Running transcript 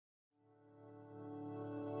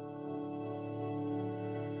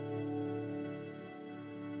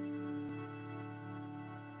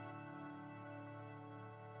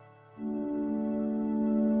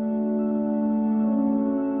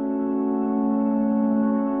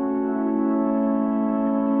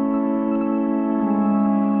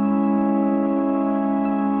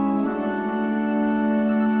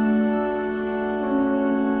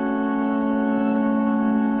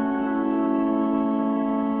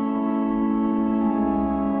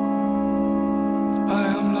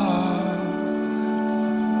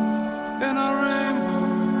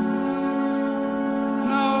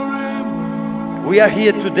We are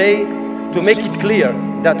here today to make it clear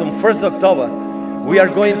that on 1st October, we are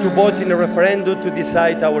going to vote in a referendum to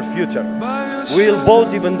decide our future. We will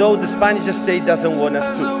vote even though the Spanish state doesn't want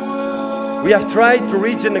us to. We have tried to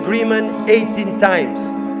reach an agreement 18 times,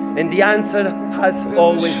 and the answer has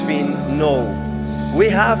always been no. We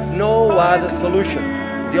have no other solution.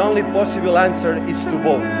 The only possible answer is to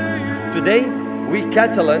vote. Today, we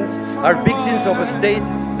Catalans are victims of a state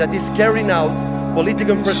that is carrying out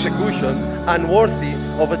political persecution unworthy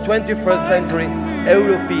of a 21st century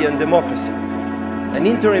European democracy. An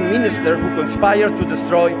interim minister who conspired to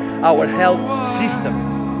destroy our health system.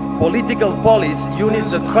 Political police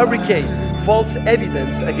units that fabricate false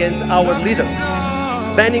evidence against our leaders.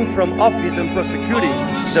 Banning from office and prosecuting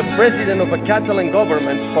the president of a Catalan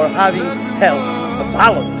government for having held a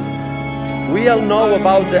ballot. We all know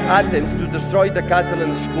about the attempts to destroy the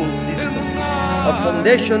Catalan school system, a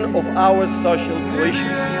foundation of our social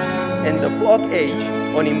cohesion, and the blockade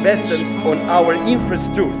on investments on our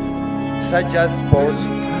infrastructure, such as ports,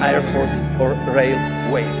 airports, or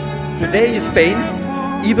railways. Today, Spain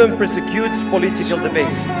even persecutes political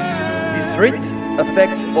debates. This threat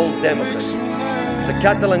affects all Democrats. The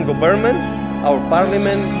Catalan government, our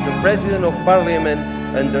parliament, the president of parliament,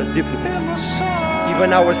 and their deputies.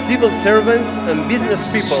 Even our civil servants and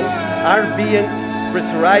business people are being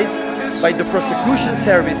pressurized by the prosecution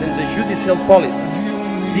service and the judicial police.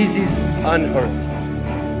 This is unheard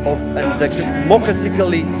of and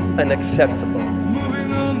democratically unacceptable.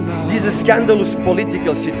 This scandalous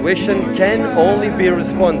political situation can only be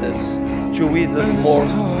responded to with more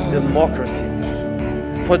democracy.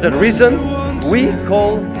 For that reason, we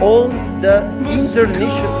call all the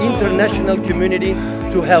international community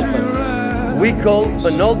to help us. We call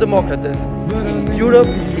on all Democrats in Europe,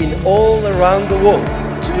 in all around the world,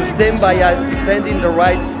 to stand by us defending the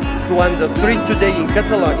rights to under threat today in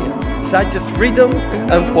Catalonia, such as freedom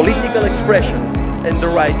and political expression and the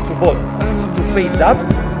right to vote, to face up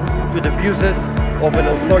to the abuses of an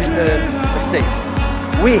authoritarian state.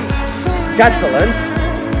 We, Catalans,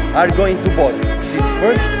 are going to vote this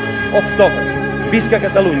 1st October. Visca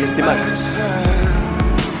Catalunya, estimados!